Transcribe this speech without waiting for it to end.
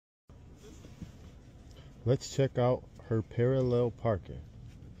Let's check out her parallel parking.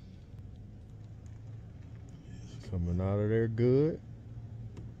 Coming out of there good.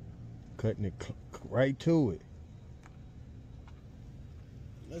 Cutting it right to it.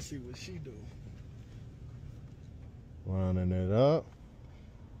 Let's see what she do. Lining it up.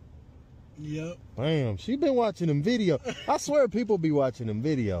 Yep. Bam. She been watching them videos. I swear people be watching them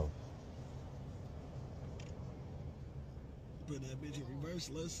videos. Put that bitch in reverse.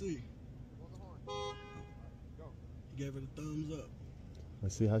 Let's see. He gave it a thumbs up.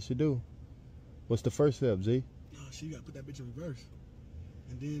 Let's see how she do. What's the first step, Z? Nah, she got to put that bitch in reverse.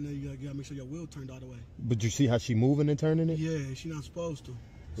 And then you got to make sure your wheel turned all the way. But you see how she moving and turning it? Yeah, she not supposed to.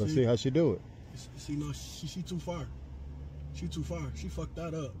 Let's see how she do it. See, no, she too far. She too far. She fucked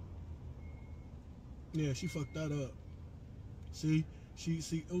that up. Yeah, she fucked that up. See,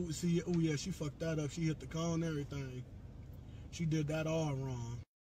 oh yeah, she fucked that up. She hit the cone and everything. She did that all wrong.